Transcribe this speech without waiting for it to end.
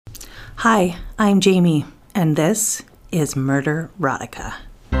Hi, I'm Jamie, and this is Murder Erotica.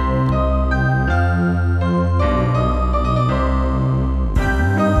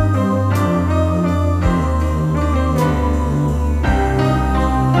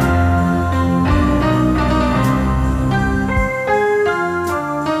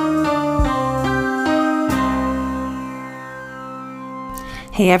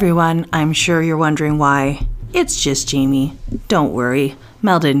 Hey everyone, I'm sure you're wondering why. It's just Jamie. Don't worry,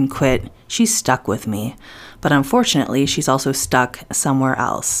 Mel didn't quit. She's stuck with me. But unfortunately, she's also stuck somewhere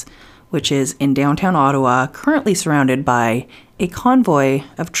else, which is in downtown Ottawa, currently surrounded by a convoy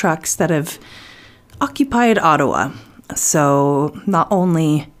of trucks that have occupied Ottawa. So not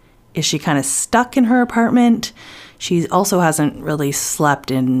only is she kind of stuck in her apartment, she also hasn't really slept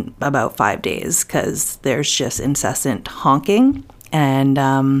in about 5 days because there's just incessant honking. And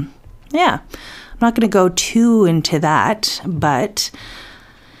I'm not going to go too into that, but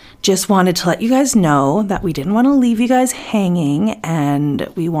just wanted to let you guys know that we didn't want to leave you guys hanging, and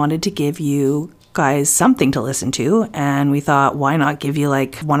we wanted to give you guys something to listen to, and we thought, why not give you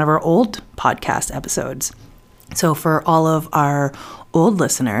like one of our old podcast episodes? So for all of our old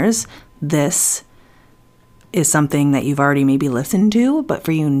listeners, this is something that you've already maybe listened to, but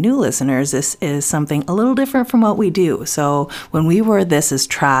for you new listeners, this is something a little different from what we do. So when we were This Is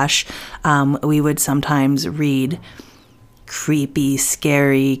Trash, we would sometimes read creepy,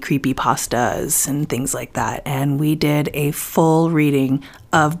 scary creepypastas and things like that. And we did a full reading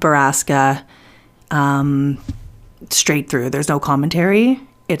of Borrasca straight through. There's no commentary.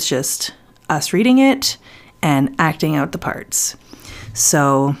 It's just us reading it and acting out the parts.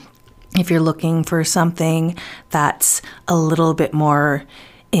 So if you're looking for something that's a little bit more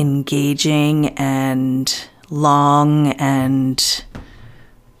engaging and long and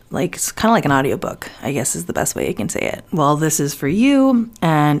like it's kind of like an audiobook, I guess is the best way I can say it. Well, this is for you,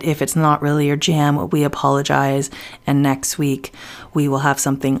 and if it's not really your jam, we apologize, and next week we will have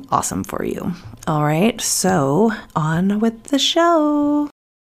something awesome for you. All right, so on with the show.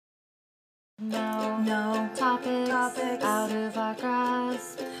 No topics out of our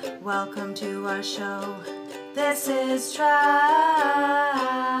grasp. Welcome to our show. This is Trash.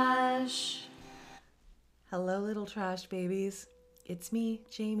 Hello, little trash babies. It's me,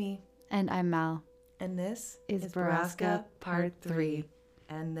 Jamie. And I'm Mel. And this is Borrasca Part 3.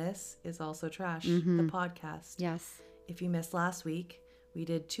 And this is also Trash, the podcast. Yes. If you missed last week, we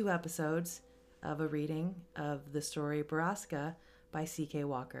did 2 episodes of a reading of the story Borrasca by C.K.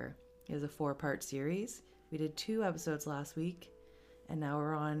 Walker. It was a 4-part series. We did 2 episodes last week, and now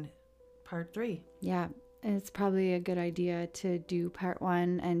we're on part 3. Yeah, it's probably a good idea to do part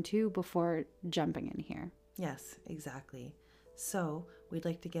 1 and 2 before jumping in here. Yes, exactly. So we'd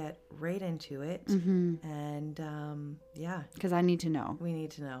like to get right into it. And because I need to know. We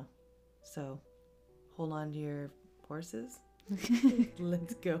need to know. So hold on to your horses.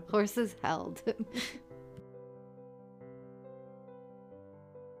 Let's go. Horses held.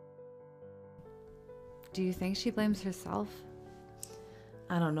 Do you think she blames herself?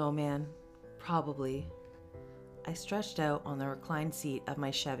 I don't know, man. Probably. I stretched out on the reclined seat of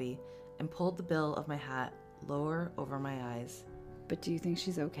my Chevy and pulled the bill of my hat lower over my eyes. But do you think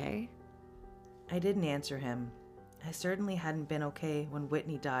she's okay? I didn't answer him. I certainly hadn't been okay when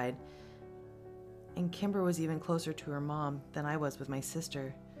Whitney died, and Kimber was even closer to her mom than I was with my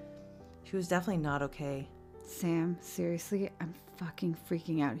sister. She was definitely not okay. Sam, seriously, I'm fucking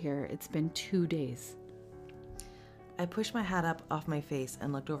freaking out here. It's been 2 days. I pushed my hat up off my face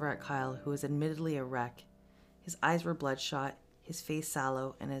and looked over at Kyle, who was admittedly a wreck. His eyes were bloodshot, his face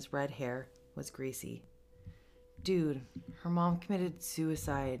sallow, and his red hair was greasy. Dude, her mom committed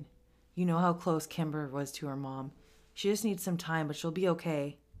suicide. You know how close Kimber was to her mom. She just needs some time, but she'll be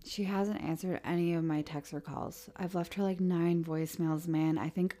okay. She hasn't answered any of my texts or calls. I've left her like 9 voicemails, man. I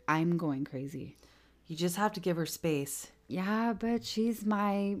think I'm going crazy. You just have to give her space. Yeah, but she's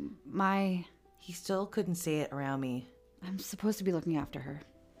my... He still couldn't say it around me. I'm supposed to be looking after her.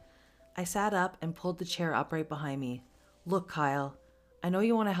 I sat up and pulled the chair up right behind me. Look, Kyle, I know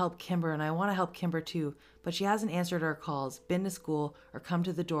you want to help Kimber, and I want to help Kimber too, but she hasn't answered our calls, been to school, or come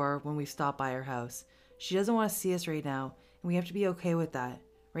to the door when we stopped by her house. She doesn't want to see us right now, and we have to be okay with that.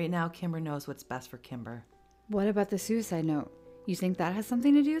 Right now, Kimber knows what's best for Kimber. What about the suicide note? You think that has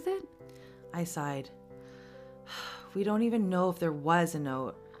something to do with it? I sighed. We don't even know if there was a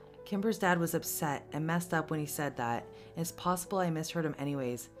note. Kimber's dad was upset and messed up when he said that, and it's possible I misheard him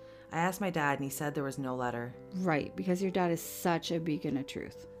anyways. I asked my dad, and he said there was no letter. Right, because your dad is such a beacon of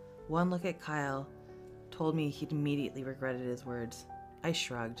truth. One look at Kyle told me he'd immediately regretted his words. I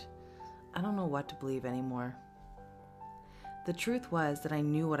shrugged. I don't know what to believe anymore. The truth was that I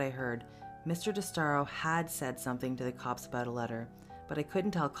knew what I heard. Mr. DeStaro had said something to the cops about a letter, but I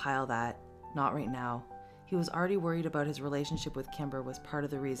couldn't tell Kyle that. Not right now. He was already worried about his relationship with Kimber was part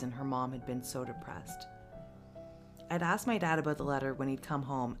of the reason her mom had been so depressed. I'd asked my dad about the letter when he'd come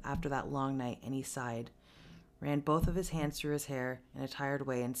home after that long night, and he sighed, ran both of his hands through his hair in a tired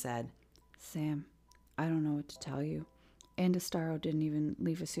way, and said, Sam, I don't know what to tell you. And DeStaro didn't even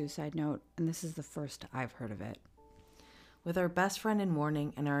leave a suicide note, and this is the first I've heard of it. With our best friend in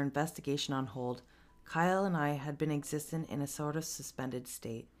mourning and our investigation on hold, Kyle and I had been existent in a sort of suspended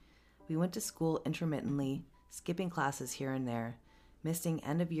state. We went to school intermittently, skipping classes here and there, missing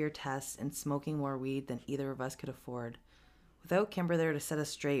end-of-year tests and smoking more weed than either of us could afford. Without Kimber there to set us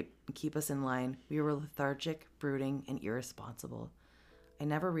straight and keep us in line, we were lethargic, brooding, and irresponsible. I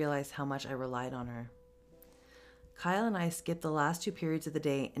never realized how much I relied on her. Kyle and I skipped the last 2 periods of the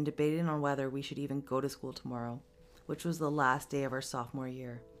day and debated on whether we should even go to school tomorrow, which was the last day of our sophomore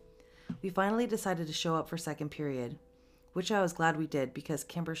year. We finally decided to show up for second period, which I was glad we did because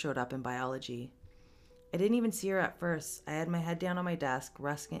Kimber showed up in biology. I didn't even see her at first. I had my head down on my desk,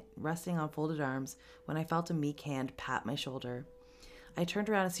 resting on folded arms, when I felt a meek hand pat my shoulder. I turned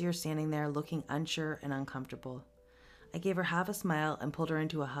around to see her standing there, looking unsure and uncomfortable. I gave her half a smile and pulled her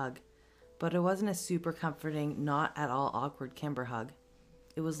into a hug, but it wasn't a super comforting, not at all awkward Kimber hug.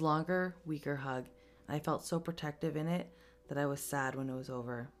 It was a longer, weaker hug, and I felt so protective in it that I was sad when it was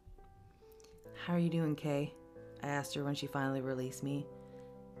over. "How are you doing, Kay?" I asked her when she finally released me.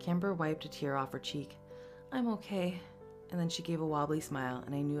 Kimber wiped a tear off her cheek. "I'm okay." And then she gave a wobbly smile,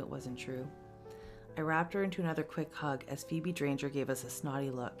 and I knew it wasn't true. I wrapped her into another quick hug as Phoebe Dranger gave us a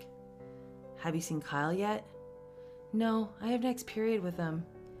snotty look. "Have you seen Kyle yet?" "No, I have next period with him."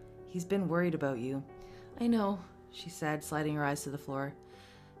 "He's been worried about you." "I know," she said, sliding her eyes to the floor.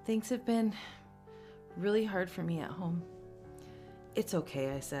 "Things have been really hard for me at home." "It's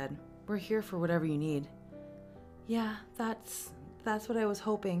okay," I said. "We're here for whatever you need." "Yeah, that's what I was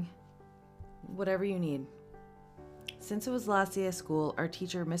hoping." "Whatever you need." Since it was the last day of school, our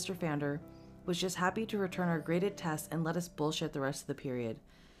teacher, Mr. Fander, was just happy to return our graded tests and let us bullshit the rest of the period.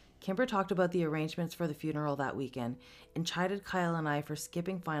 Kimber talked about the arrangements for the funeral that weekend and chided Kyle and I for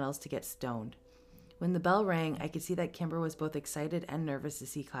skipping finals to get stoned. When the bell rang, I could see that Kimber was both excited and nervous to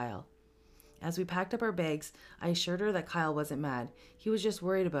see Kyle. As we packed up our bags, I assured her that Kyle wasn't mad. He was just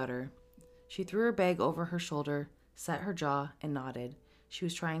worried about her. She threw her bag over her shoulder, set her jaw, and nodded. She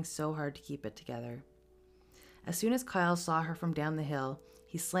was trying so hard to keep it together. As soon as Kyle saw her from down the hill,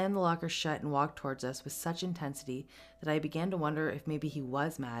 he slammed the locker shut and walked towards us with such intensity that I began to wonder if maybe he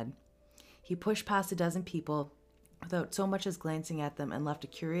was mad. He pushed past a dozen people without so much as glancing at them and left a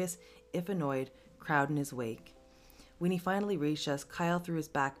curious, if annoyed, crowd in his wake. When he finally reached us, Kyle threw his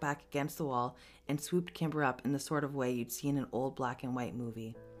backpack against the wall and swooped Kimber up in the sort of way you'd see in an old black and white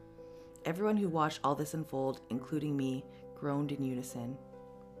movie. Everyone who watched all this unfold, including me, groaned in unison.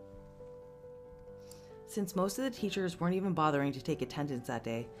 Since most of the teachers weren't even bothering to take attendance that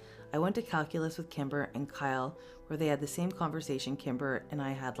day, I went to calculus with Kimber and Kyle, where they had the same conversation Kimber and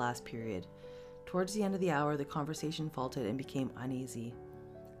I had last period. Towards the end of the hour, the conversation faltered and became uneasy.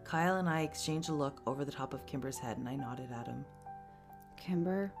 Kyle and I exchanged a look over the top of Kimber's head, and I nodded at him.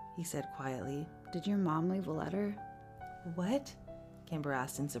 "Kimber," he said quietly. "did your mom leave a letter?" "What?" Kimber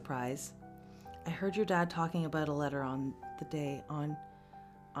asked in surprise. "I heard your dad talking about a letter on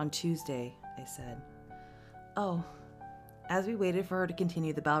Tuesday," I said. "Oh." As we waited for her to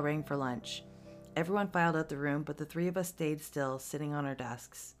continue, the bell rang for lunch. Everyone filed out the room, but the three of us stayed still, sitting on our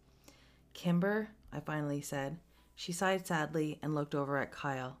desks. "Kimber," I finally said. She sighed sadly and looked over at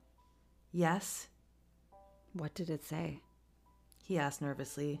Kyle. "Yes?" "What did it say?" he asked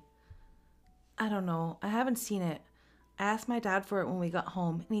nervously. "I don't know. I haven't seen it. I asked my dad for it when we got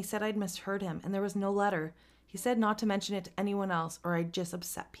home, and he said I'd misheard him, and there was no letter. He said not to mention it to anyone else, or I'd just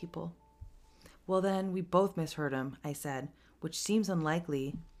upset people." "Well then, we both misheard him," I said, "which seems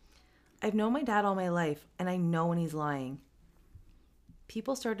unlikely. I've known my dad all my life, and I know when he's lying."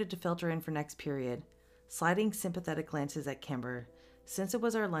 People started to filter in for next period, sliding sympathetic glances at Kimber. Since it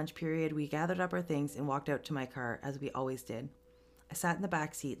was our lunch period, we gathered up our things and walked out to my car, as we always did. I sat in the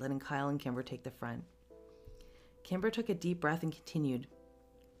back seat, letting Kyle and Kimber take the front. Kimber took a deep breath and continued.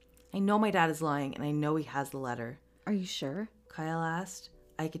 "I know my dad is lying, and I know he has the letter." "Are you sure?" Kyle asked.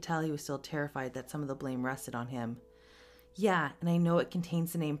 I could tell he was still terrified that some of the blame rested on him. "Yeah, and I know it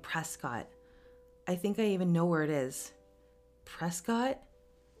contains the name Prescott. I think I even know where it is." Prescott?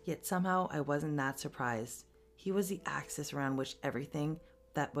 Yet somehow I wasn't that surprised. He was the axis around which everything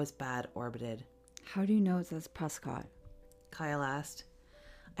that was bad orbited. "How do you know it says Prescott?" Kyle asked.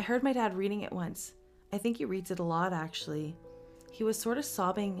 "I heard my dad reading it once. I think he reads it a lot, actually. He was sort of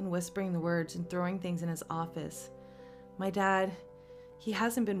sobbing and whispering the words and throwing things in his office. My dad, he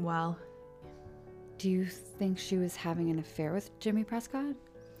hasn't been well. Do you think she was having an affair with Jimmy Prescott?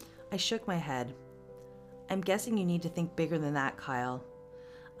 I shook my head. I'm guessing you need to think bigger than that, Kyle.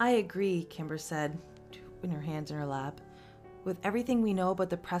 I agree, Kimber said, putting her hands in her lap. With everything we know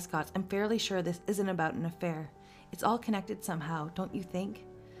about the Prescotts, I'm fairly sure this isn't about an affair. It's all connected somehow, don't you think?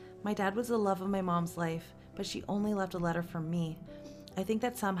 My dad was the love of my mom's life, but she only left a letter for me. I think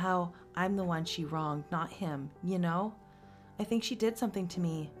that somehow I'm the one she wronged, not him, you know? I think she did something to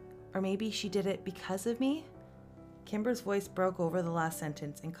me. Or maybe she did it because of me? Kimber's voice broke over the last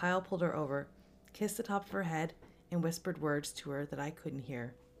sentence, and Kyle pulled her over, kissed the top of her head, and whispered words to her that I couldn't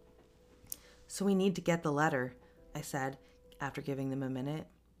hear. So we need to get the letter, I said, after giving them a minute.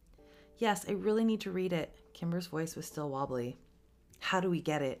 Yes, I really need to read it. Kimber's voice was still wobbly. How do we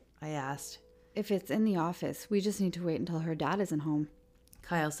get it? I asked. If it's in the office, we just need to wait until her dad isn't home,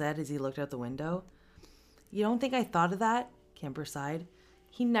 Kyle said as he looked out the window. You don't think I thought of that? Kimber sighed.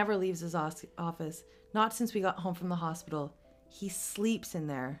 He never leaves his office, not since we got home from the hospital. He sleeps in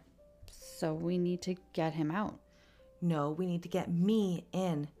there. so we need to get him out. No, we need to get me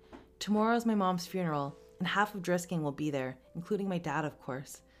in. Tomorrow's my mom's funeral, and half of Drisking will be there, including my dad, of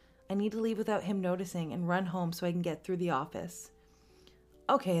course. I need to leave without him noticing and run home so I can get through the office.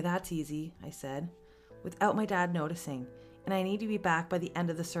 Okay, that's easy, I said, without my dad noticing, and I need to be back by the end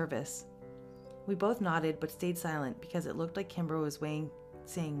of the service. We both nodded but stayed silent because it looked like Kimber was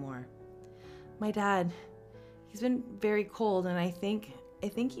saying more. My dad, he's been very cold, and I think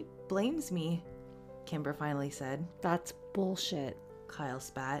he blames me, Kimber finally said. That's bullshit. Kyle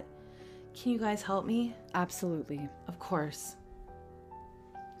spat. Can you guys help me? Absolutely. Of course.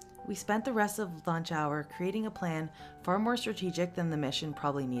 We spent the rest of lunch hour creating a plan far more strategic than the mission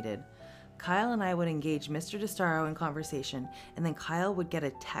probably needed. Kyle and I would engage Mr. DeStaro in conversation, and then Kyle would get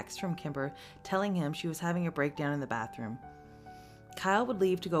a text from Kimber telling him she was having a breakdown in the bathroom. Kyle would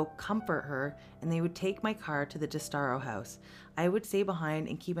leave to go comfort her, and they would take my car to the DeStaro house. I would stay behind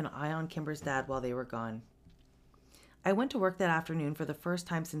and keep an eye on Kimber's dad while they were gone. I went to work that afternoon for the first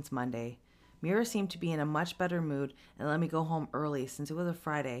time since Monday. Mira seemed to be in a much better mood and let me go home early since it was a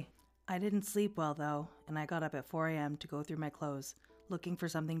Friday. I didn't sleep well though, and I got up at 4 a.m. to go through my clothes, looking for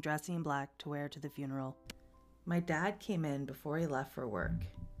something dressy and black to wear to the funeral. My dad came in before he left for work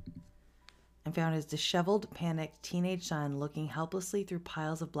and found his disheveled, panicked teenage son looking helplessly through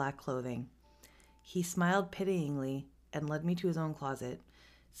piles of black clothing. He smiled pityingly and led me to his own closet.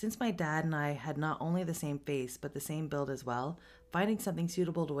 Since my dad and I had not only the same face but the same build as well, finding something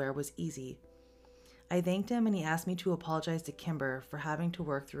suitable to wear was easy. I thanked him and he asked me to apologize to Kimber for having to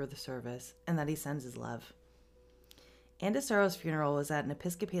work through the service and that he sends his love. Andasaro's funeral was at an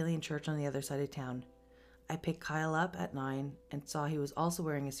Episcopalian church on the other side of town. I picked Kyle up at 9 and saw he was also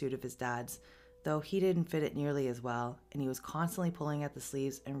wearing a suit of his dad's, though he didn't fit it nearly as well, and he was constantly pulling at the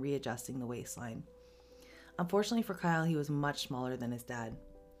sleeves and readjusting the waistline. Unfortunately for Kyle, he was much smaller than his dad.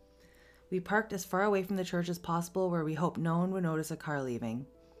 We parked as far away from the church as possible where we hoped no one would notice a car leaving.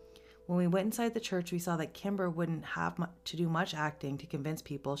 When we went inside the church, we saw that Kimber wouldn't have to do much acting to convince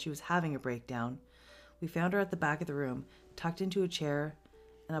people she was having a breakdown. We found her at the back of the room, tucked into a chair,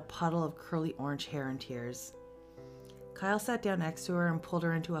 and a puddle of curly orange hair and tears. Kyle sat down next to her and pulled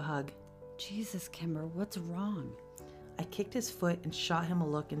her into a hug. Jesus, Kimber, what's wrong? I kicked his foot and shot him a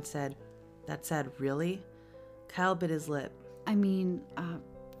look and said, "That said, really?" Kyle bit his lip.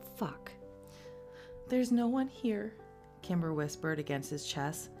 Fuck. "There's no one here," Kimber whispered against his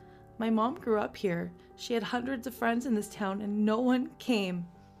chest. "My mom grew up here. She had hundreds of friends in this town and no one came."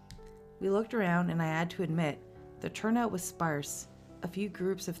 We looked around and I had to admit, the turnout was sparse. A few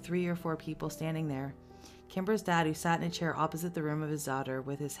groups of 3 or 4 people standing there. Kimber's dad, who sat in a chair opposite the room of his daughter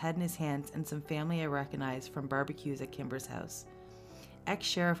with his head in his hands, and some family I recognized from barbecues at Kimber's house.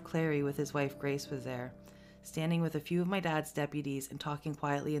 Ex-Sheriff Clary with his wife Grace was there, standing with a few of my dad's deputies and talking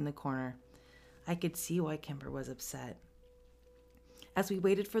quietly in the corner. I could see why Kimber was upset. As we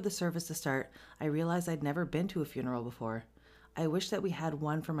waited for the service to start, I realized I'd never been to a funeral before. I wished that we had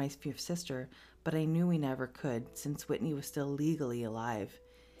one for my sister, but I knew we never could, since Whitney was still legally alive.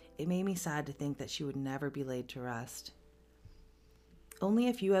 It made me sad to think that she would never be laid to rest. Only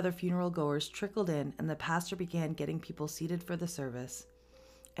a few other funeral goers trickled in, and the pastor began getting people seated for the service.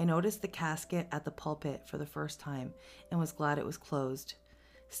 I noticed the casket at the pulpit for the first time, and was glad it was closed.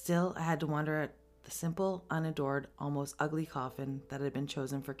 Still, I had to wonder at the simple, unadored, almost ugly coffin that had been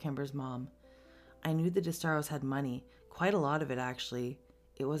chosen for Kimber's mom. I knew the DeStaros had money, quite a lot of it actually.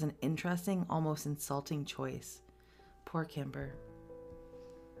 It was an interesting, almost insulting choice. Poor Kimber.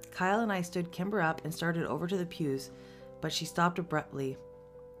 Kyle and I stood Kimber up and started over to the pews, but she stopped abruptly.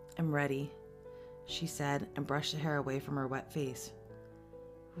 I'm ready, she said, and brushed the hair away from her wet face.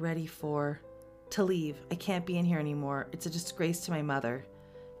 Ready to leave. I can't be in here anymore. It's a disgrace to my mother.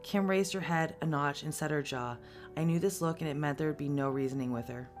 Kim raised her head a notch and set her jaw. I knew this look, and it meant there would be no reasoning with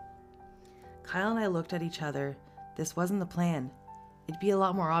her. Kyle and I looked at each other. This wasn't the plan. It'd be a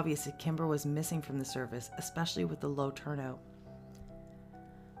lot more obvious if Kimber was missing from the service, especially with the low turnout.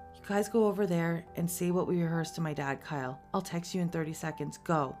 You guys go over there and say what we rehearsed to my dad, Kyle. I'll text you in 30 seconds.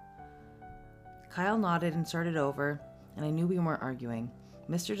 Go. Kyle nodded and started over, and I knew we weren't arguing.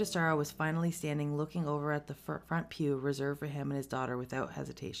 Mr. DeStaro was finally standing looking over at the front pew reserved for him and his daughter with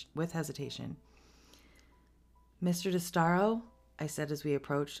hesitation. Mr. DeStaro, I said as we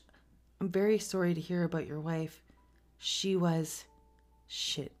approached, I'm very sorry to hear about your wife. She was...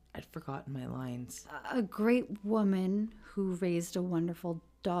 Shit, I'd forgotten my lines. A great woman who raised a wonderful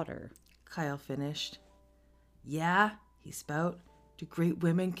daughter, Kyle finished. Yeah, he spout. Do great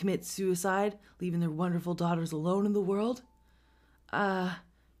women commit suicide, leaving their wonderful daughters alone in the world?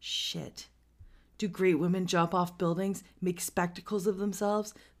 Shit. Do great women jump off buildings, make spectacles of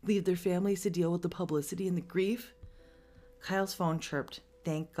themselves, leave their families to deal with the publicity and the grief? Kyle's phone chirped.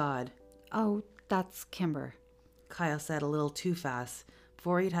 Thank God. Oh, that's Kimber. Kyle said a little too fast,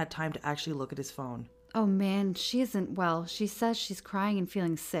 before he'd had time to actually look at his phone. Oh man, she isn't well. She says she's crying and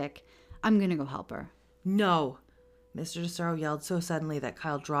feeling sick. I'm gonna go help her. No! Mr. DeStaro yelled so suddenly that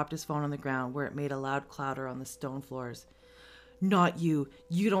Kyle dropped his phone on the ground where it made a loud clatter on the stone floors. Not you.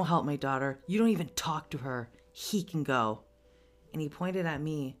 You don't help my daughter. You don't even talk to her. He can go. And he pointed at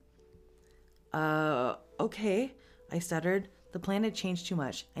me. Okay, I stuttered. The plan had changed too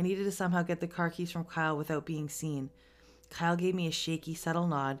much. I needed to somehow get the car keys from Kyle without being seen. Kyle gave me a shaky, subtle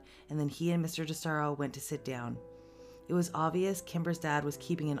nod, and then he and Mr. DeStaro went to sit down. It was obvious Kimber's dad was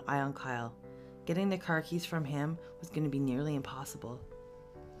keeping an eye on Kyle. Getting the car keys from him was going to be nearly impossible.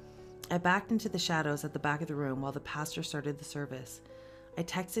 I backed into the shadows at the back of the room while the pastor started the service. I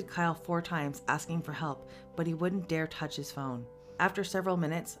texted Kyle 4 times asking for help, but he wouldn't dare touch his phone. After several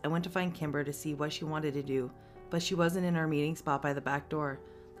minutes, I went to find Kimber to see what she wanted to do, but she wasn't in our meeting spot by the back door.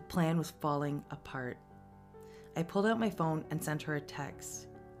 The plan was falling apart. I pulled out my phone and sent her a text.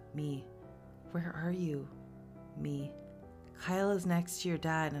 Me. Where are you? Me. Kyle is next to your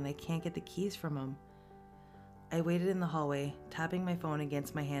dad and I can't get the keys from him. I waited in the hallway, tapping my phone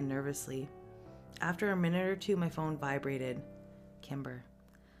against my hand nervously. After a minute or two, my phone vibrated. Kimber.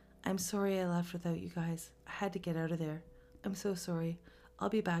 I'm sorry I left without you guys. I had to get out of there. I'm so sorry. I'll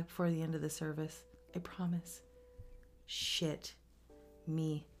be back before the end of the service. I promise. Shit.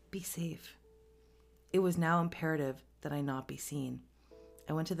 Me. Be safe. It was now imperative that I not be seen.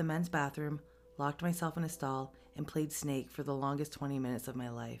 I went to the men's bathroom, locked myself in a stall, and played Snake for the longest 20 minutes of my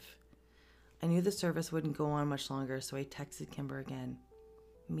life. I knew the service wouldn't go on much longer, so I texted Kimber again.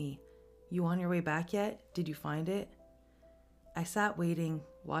 Me. You on your way back yet? Did you find it? I sat waiting,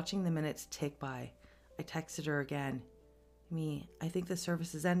 watching the minutes tick by. I texted her again. Me. I think the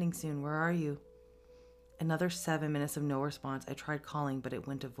service is ending soon. Where are you? Another 7 minutes of no response. I tried calling, but it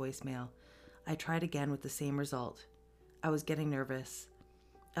went to voicemail. I tried again with the same result. I was getting nervous.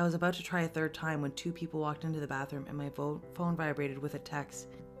 I was about to try a third time when 2 people walked into the bathroom and my phone vibrated with a text.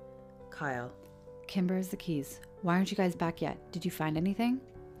 Kyle. Kimber has the keys. Why aren't you guys back yet? Did you find anything?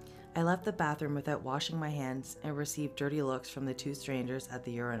 I left the bathroom without washing my hands and received dirty looks from the 2 strangers at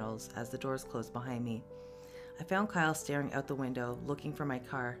the urinals as the doors closed behind me. I found Kyle staring out the window, looking for my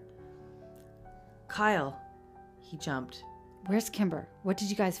car. Kyle! He jumped. Where's Kimber? What did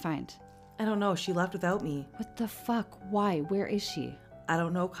you guys find? I don't know. She left without me. What the fuck? Why? Where is she? I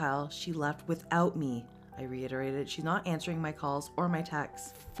don't know, Kyle. She left without me. I reiterated. She's not answering my calls or my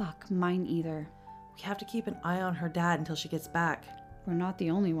texts. Fuck, mine either. We have to keep an eye on her dad until she gets back. We're not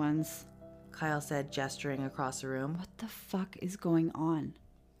the only ones, Kyle said, gesturing across the room. What the fuck is going on?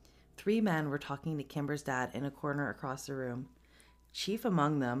 3 men were talking to Kimber's dad in a corner across the room. Chief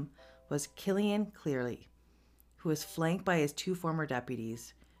among them was Killian Cleary, who was flanked by his 2 former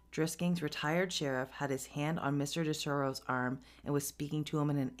deputies. Drisking's retired sheriff had his hand on Mr. DeSoro's arm and was speaking to him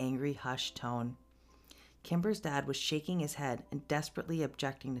in an angry, hushed tone. Kimber's dad was shaking his head and desperately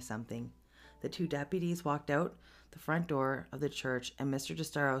objecting to something. The 2 deputies walked out the front door of the church, and Mr.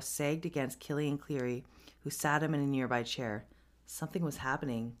 DeSoro sagged against Killian Cleary, who sat him in a nearby chair. Something was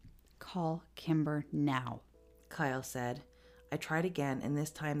happening. Call Kimber now, Kyle said. I tried again, and this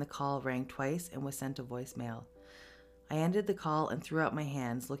time the call rang twice and was sent to voicemail. I ended the call and threw out my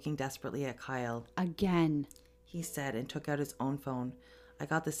hands, looking desperately at Kyle. Again, he said, and took out his own phone. I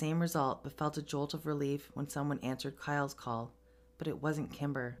got the same result, but felt a jolt of relief when someone answered Kyle's call. But it wasn't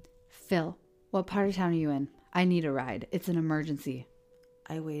Kimber. Phil, what part of town are you in? I need a ride. It's an emergency.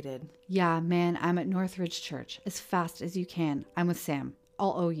 I waited. Yeah, man, I'm at Northridge Church. As fast as you can. I'm with Sam.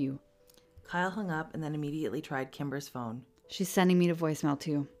 I'll owe you. Kyle hung up and then immediately tried Kimber's phone. She's sending me to voicemail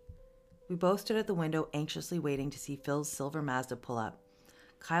too. We both stood at the window anxiously waiting to see Phil's silver Mazda pull up.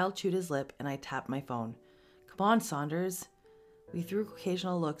 Kyle chewed his lip and I tapped my phone. Come on, Saunders. We threw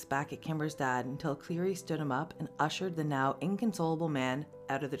occasional looks back at Kimber's dad until Cleary stood him up and ushered the now inconsolable man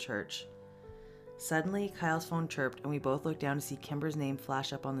out of the church. Suddenly, Kyle's phone chirped and we both looked down to see Kimber's name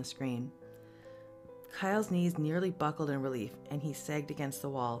flash up on the screen. Kyle's knees nearly buckled in relief and he sagged against the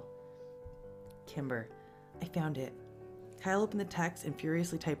wall. Kimber. I found it. Kyle opened the text and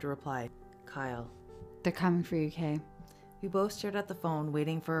furiously typed a reply. Kyle. They're coming for you, Kay. We both stared at the phone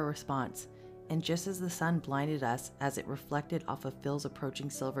waiting for a response, and just as the sun blinded us as it reflected off of Phil's approaching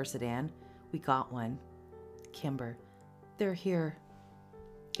silver sedan, we got one. Kimber. They're here.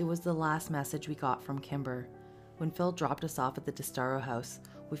 It was the last message we got from Kimber. When Phil dropped us off at the DeStaro house,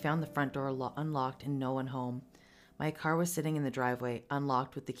 we found the front door unlocked and no one home. My car was sitting in the driveway,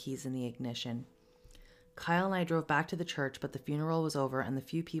 unlocked with the keys in the ignition. Kyle and I drove back to the church, but the funeral was over and the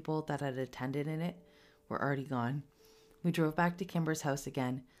few people that had attended in it were already gone. We drove back to Kimber's house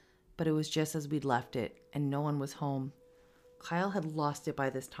again, but it was just as we'd left it, and no one was home. Kyle had lost it by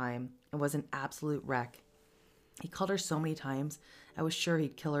this time and was an absolute wreck. He called her so many times, I was sure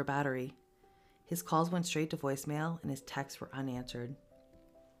he'd kill her battery. His calls went straight to voicemail and his texts were unanswered.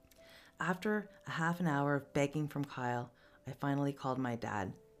 After a half an hour of begging from Kyle, I finally called my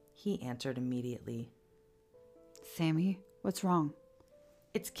dad. He answered immediately. Sammy, what's wrong?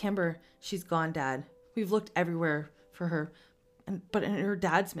 It's Kimber. She's gone, Dad. We've looked everywhere for her, but her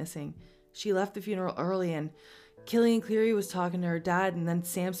dad's missing. She left the funeral early and Killian Cleary was talking to her dad and then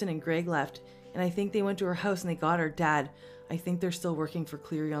Samson and Greg left. And I think they went to her house and they got her dad. I think they're still working for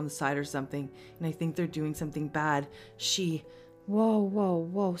Cleary on the side or something. And I think they're doing something bad.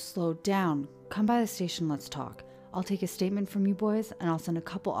 Whoa, slow down. Come by the station, let's talk. I'll take a statement from you boys and I'll send a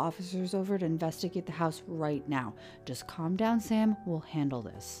couple officers over to investigate the house right now. Just calm down, Sam. We'll handle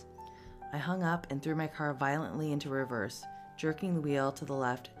this. I hung up and threw my car violently into reverse, jerking the wheel to the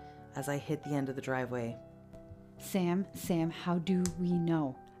left as I hit the end of the driveway. Sam, how do we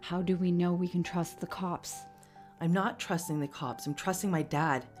know? How do we know we can trust the cops? I'm not trusting the cops. I'm trusting my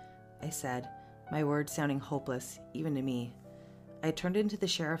dad, I said, my words sounding hopeless, even to me. I turned into the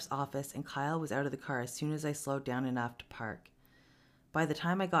sheriff's office and Kyle was out of the car as soon as I slowed down enough to park. By the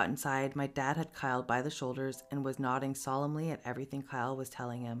time I got inside, my dad had Kyle by the shoulders and was nodding solemnly at everything Kyle was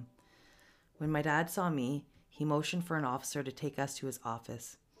telling him. When my dad saw me, he motioned for an officer to take us to his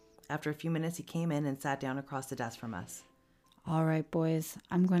office. After a few minutes, he came in and sat down across the desk from us. All right, boys.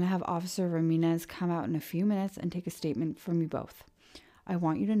 I'm going to have Officer Ramirez come out in a few minutes and take a statement from you both. I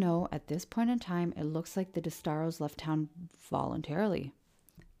want you to know at this point in time, it looks like the DeStaros left town voluntarily.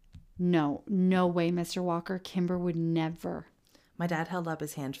 No way, Mr. Walker. Kimber would never. My dad held up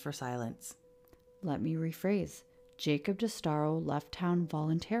his hand for silence. Let me rephrase. Jacob DeStaro left town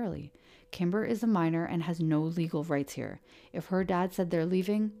voluntarily. Kimber is a minor and has no legal rights here. If her dad said they're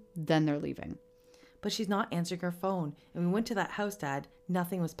leaving, then they're leaving. But she's not answering her phone. And we went to that house, Dad.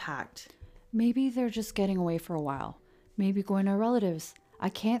 Nothing was packed. Maybe they're just getting away for a while. Maybe going to relatives. I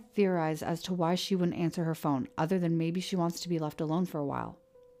can't theorize as to why she wouldn't answer her phone, other than maybe she wants to be left alone for a while.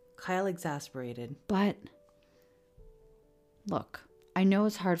 Kyle exasperated. But, look, I know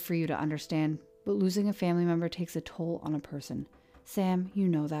it's hard for you to understand, but losing a family member takes a toll on a person. Sam, you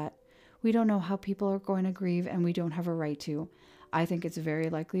know that. We don't know how people are going to grieve, and we don't have a right to. I think it's very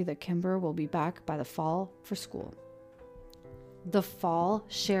likely that Kimber will be back by the fall for school. The fall?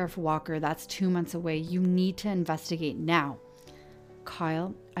 Sheriff Walker, that's 2 months away. You need to investigate now.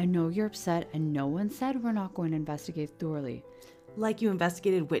 Kyle, I know you're upset, and no one said we're not going to investigate thoroughly. Like you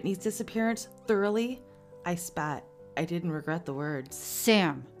investigated Whitney's disappearance thoroughly? I spat. I didn't regret the words.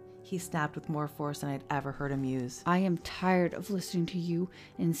 Sam! He snapped with more force than I'd ever heard him use. I am tired of listening to you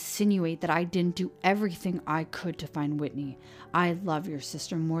insinuate that I didn't do everything I could to find Whitney. I love your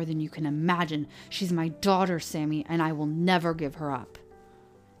sister more than you can imagine. She's my daughter, Sammy, and I will never give her up.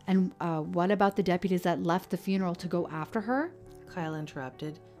 And what about the deputies that left the funeral to go after her? Kyle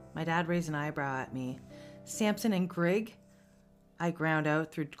interrupted. My dad raised an eyebrow at me. Samson and Greg? I ground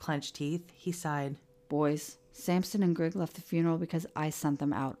out through clenched teeth. He sighed. Boys, Samson and Greg left the funeral because I sent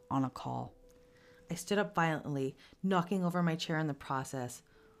them out on a call. I stood up violently, knocking over my chair in the process.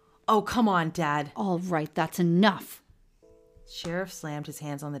 Oh, come on, Dad. All right, that's enough. Sheriff slammed his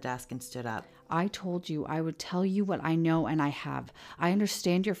hands on the desk and stood up. I told you I would tell you what I know, and I have. I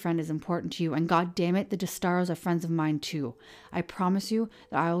understand your friend is important to you, and god damn it, the DeStaros are friends of mine too. I promise you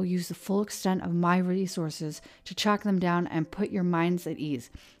that I will use the full extent of my resources to track them down and put your minds at ease.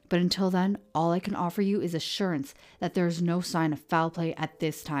 But until then, all I can offer you is assurance that there is no sign of foul play at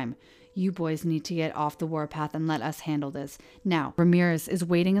this time. You boys need to get off the warpath and let us handle this. Now, Ramirez is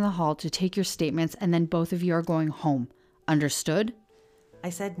waiting in the hall to take your statements, and then both of you are going home. Understood? I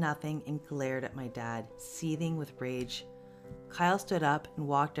said nothing and glared at my dad, seething with rage. Kyle stood up and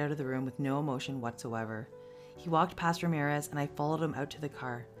walked out of the room with no emotion whatsoever. He walked past Ramirez and I followed him out to the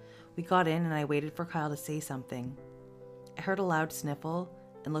car. We got in and I waited for Kyle to say something. I heard a loud sniffle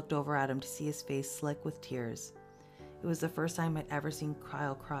and looked over at him to see his face slick with tears. It was the first time I'd ever seen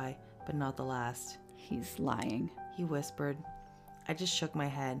Kyle cry, but not the last. He's lying, he whispered. I just shook my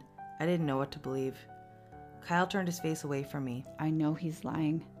head. I didn't know what to believe. Kyle turned his face away from me. I know he's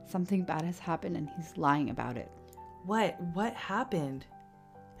lying. Something bad has happened and he's lying about it. What? What happened?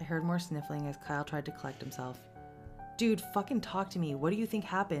 I heard more sniffling as Kyle tried to collect himself. Dude, fucking talk to me. What do you think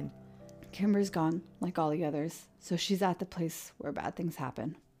happened? Kimber's gone, like all the others, so she's at the place where bad things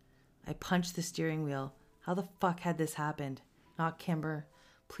happen. I punched the steering wheel. How the fuck had this happened? Not Kimber.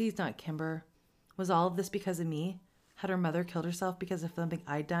 Please not Kimber. Was all of this because of me? Had her mother killed herself because of something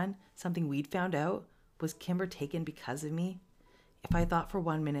I'd done? Something we'd found out? Was Kimber taken because of me? If I thought for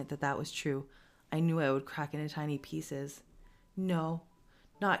 1 minute that that was true, I knew I would crack into tiny pieces. No.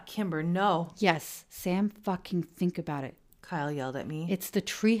 Not Kimber, no. Yes, Sam, fucking think about it. Kyle yelled at me. It's the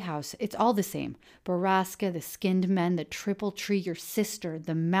treehouse. It's all the same. Borrasca, the skinned men, the triple tree, your sister,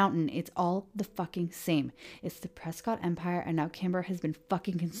 the mountain. It's all the fucking same. It's the Prescott Empire, and now Kimber has been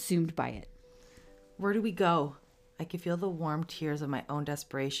fucking consumed by it. Where do we go? I could feel the warm tears of my own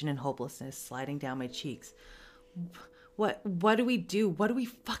desperation and hopelessness sliding down my cheeks. What do we do? What do we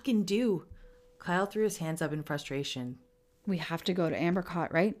fucking do? Kyle threw his hands up in frustration. We have to go to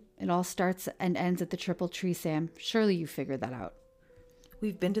Ambercott, right? It all starts and ends at the Triple Tree, Sam. Surely you figured that out.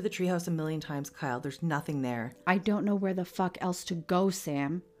 We've been to the treehouse a million times, Kyle. There's nothing there. I don't know where the fuck else to go,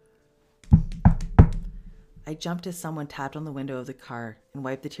 Sam. I jumped as someone tapped on the window of the car and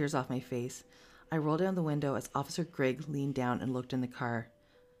wiped the tears off my face. I rolled down the window as Officer Grigg leaned down and looked in the car.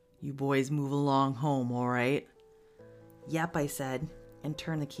 You boys move along home, all right? Yep, I said, and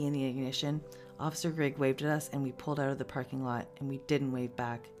turned the key in the ignition. Officer Grigg waved at us and we pulled out of the parking lot, and we didn't wave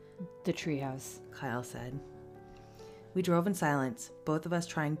back. The treehouse, Kyle said. We drove in silence, both of us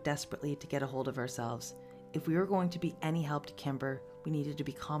trying desperately to get a hold of ourselves. If we were going to be any help to Kimber, we needed to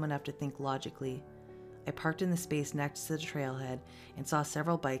be calm enough to think logically. I parked in the space next to the trailhead and saw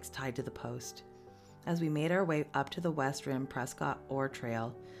several bikes tied to the post. As we made our way up to the West Rim Prescott Ore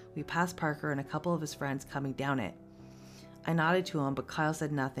Trail, we passed Parker and a couple of his friends coming down it. I nodded to him, but Kyle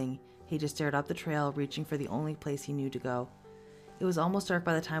said nothing. He just stared up the trail, reaching for the only place he knew to go. It was almost dark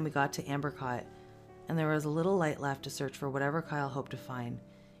by the time we got to Ambercott, and there was a little light left to search for whatever Kyle hoped to find.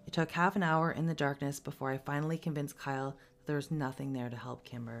 It took half an hour in the darkness before I finally convinced Kyle that there was nothing there to help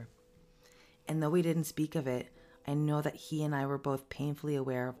Kimber. And though we didn't speak of it, I know that he and I were both painfully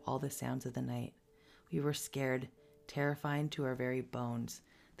aware of all the sounds of the night. We were scared, terrified to our very bones,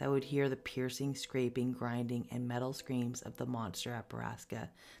 that would hear the piercing, scraping, grinding, and metal screams of the monster at Borrasca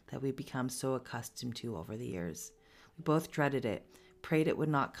that we'd become so accustomed to over the years. We both dreaded it, prayed it would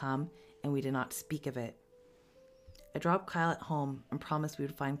not come, and we did not speak of it. I dropped Kyle at home and promised we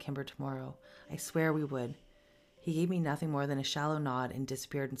would find Kimber tomorrow. I swear we would. He gave me nothing more than a shallow nod and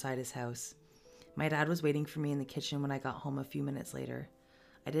disappeared inside his house. My dad was waiting for me in the kitchen when I got home a few minutes later.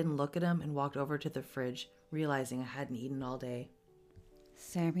 I didn't look at him and walked over to the fridge, realizing I hadn't eaten all day.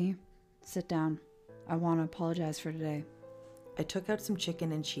 Sammy, sit down. I want to apologize for today. I took out some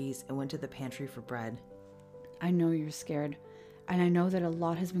chicken and cheese and went to the pantry for bread. I know you're scared, and I know that a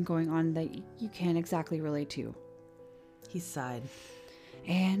lot has been going on that you can't exactly relate to. He sighed.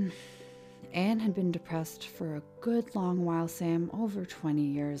 Anne had been depressed for a good long while, Sam, over 20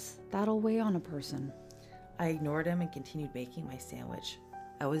 years. That'll weigh on a person. I ignored him and continued making my sandwich.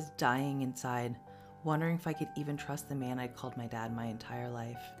 I was dying inside, wondering if I could even trust the man I'd called my dad my entire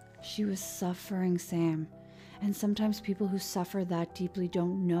life. She was suffering, Sam, and sometimes people who suffer that deeply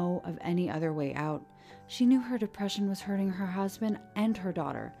don't know of any other way out. She knew her depression was hurting her husband and her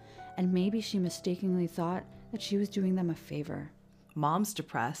daughter, and maybe she mistakenly thought that she was doing them a favor. Mom's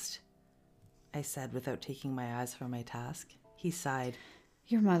depressed, I said without taking my eyes from my task. He sighed.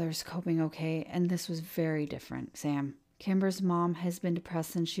 Your mother's coping okay, and this was very different, Sam. Kimber's mom has been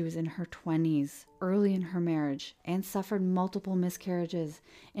depressed since she was in her 20s, early in her marriage, and suffered multiple miscarriages.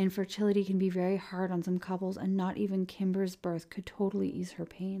 Infertility can be very hard on some couples, and not even Kimber's birth could totally ease her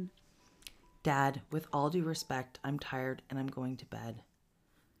pain. Dad, with all due respect, I'm tired and I'm going to bed.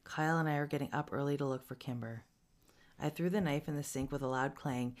 Kyle and I are getting up early to look for Kimber. I threw the knife in the sink with a loud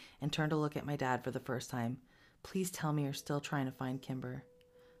clang and turned to look at my dad for the first time. Please tell me you're still trying to find Kimber.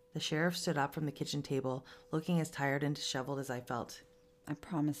 The sheriff stood up from the kitchen table, looking as tired and disheveled as I felt. I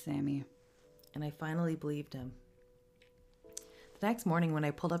promise, Sammy. And I finally believed him. The next morning when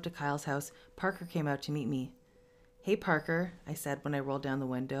I pulled up to Kyle's house, Parker came out to meet me. Hey, Parker, I said when I rolled down the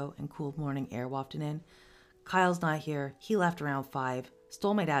window and cool morning air wafted in. Kyle's not here. He left around 5.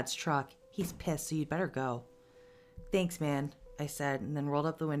 Stole my dad's truck. He's pissed, so you'd better go. Thanks, man, I said, and then rolled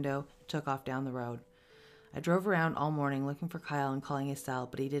up the window and took off down the road. I drove around all morning looking for Kyle and calling his cell,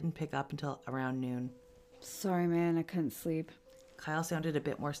 but he didn't pick up until around noon. Sorry, man, I couldn't sleep. Kyle sounded a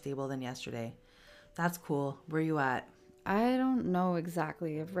bit more stable than yesterday. That's cool. Where you at? I don't know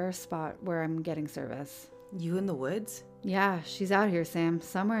exactly. A rare spot where I'm getting service. You in the woods? Yeah, she's out here, Sam.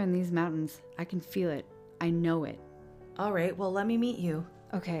 Somewhere in these mountains. I can feel it. I know it. All right, well, let me meet you.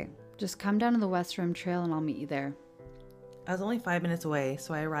 Okay, just come down to the West Rim Trail and I'll meet you there. I was only 5 minutes away,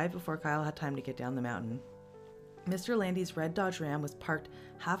 so I arrived before Kyle had time to get down the mountain. Mr. Landy's red Dodge Ram was parked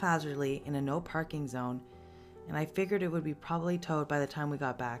haphazardly in a no parking zone, and I figured it would be probably towed by the time we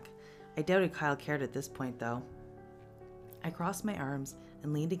got back. I doubted Kyle cared at this point, though. I crossed my arms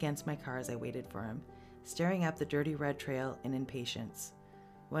and leaned against my car as I waited for him, staring up the dirty red trail in impatience.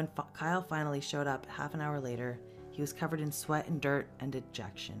 When Kyle finally showed up half an hour later, he was covered in sweat and dirt and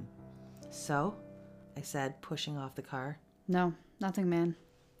dejection. So? I said, pushing off the car. No, nothing, man.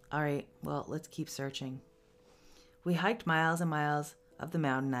 All right, well, let's keep searching. We hiked miles and miles of the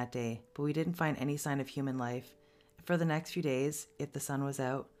mountain that day, but we didn't find any sign of human life. For the next few days, if the sun was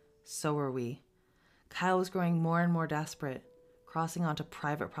out, so were we. Kyle was growing more and more desperate, crossing onto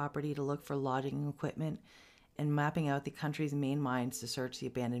private property to look for lodging equipment and mapping out the country's main mines to search the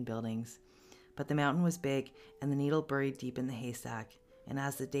abandoned buildings. But the mountain was big and the needle buried deep in the haystack, and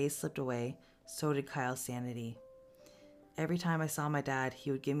as the days slipped away, so did Kyle's sanity. Every time I saw my dad, he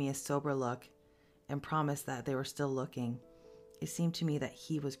would give me a sober look and promise that they were still looking. It seemed to me that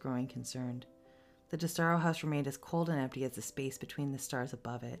he was growing concerned. The DeSaro house remained as cold and empty as the space between the stars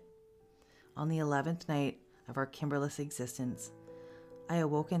above it. On the 11th night of our Kimberless existence, I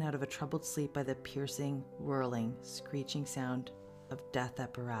awoken out of a troubled sleep by the piercing, whirling, screeching sound of death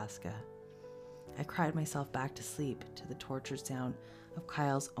at Borrasca. I cried myself back to sleep to the tortured sound of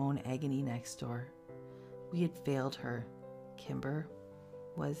Kyle's own agony next door. We had failed her. Kimber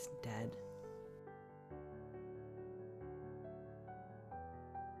was dead.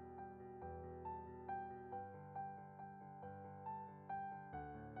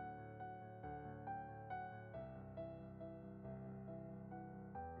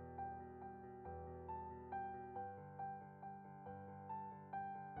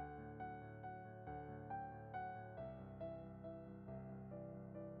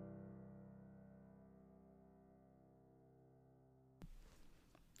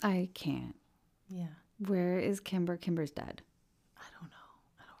 I can't. Yeah. Where is Kimber? Kimber's dead. I don't know.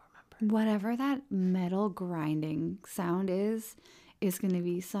 I don't remember. Whatever that metal grinding sound is going to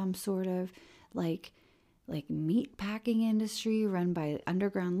be some sort of like meat packing industry run by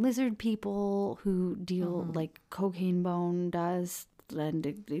underground lizard people who deal like cocaine bone dust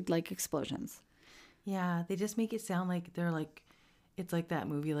and like explosions. Yeah, they just make it sound like they're like, it's like that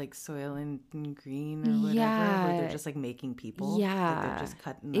movie like Soylent Green or whatever, where they're just like making people. Yeah. Like they're just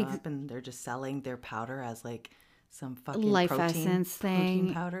cutting up and they're just selling their powder as like some fucking life essence thing.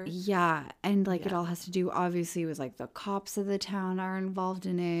 Protein powder. Yeah. And like it all has to do obviously with like the cops of the town are involved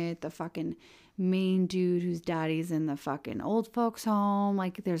in it. The fucking main dude whose daddy's in the fucking old folks home.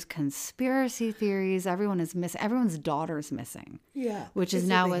 Like there's conspiracy theories. Everyone's daughter's missing. Yeah. Which is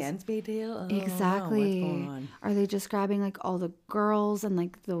now the Handmaid's Tale? Exactly. What's going on? Are they just grabbing like all the girls and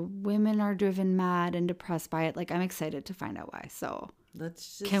like the women are driven mad and depressed by it? Like I'm excited to find out why. So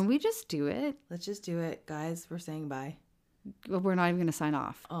can we just do it? Let's just do it. Guys, we're saying bye. We're not even going to sign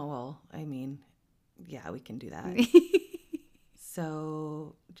off. Oh, well, I mean, yeah, we can do that.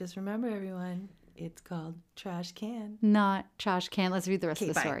 So just remember, everyone, it's called Trash Can. Not Trash Can. Let's read the rest of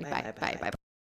the bye, story. bye.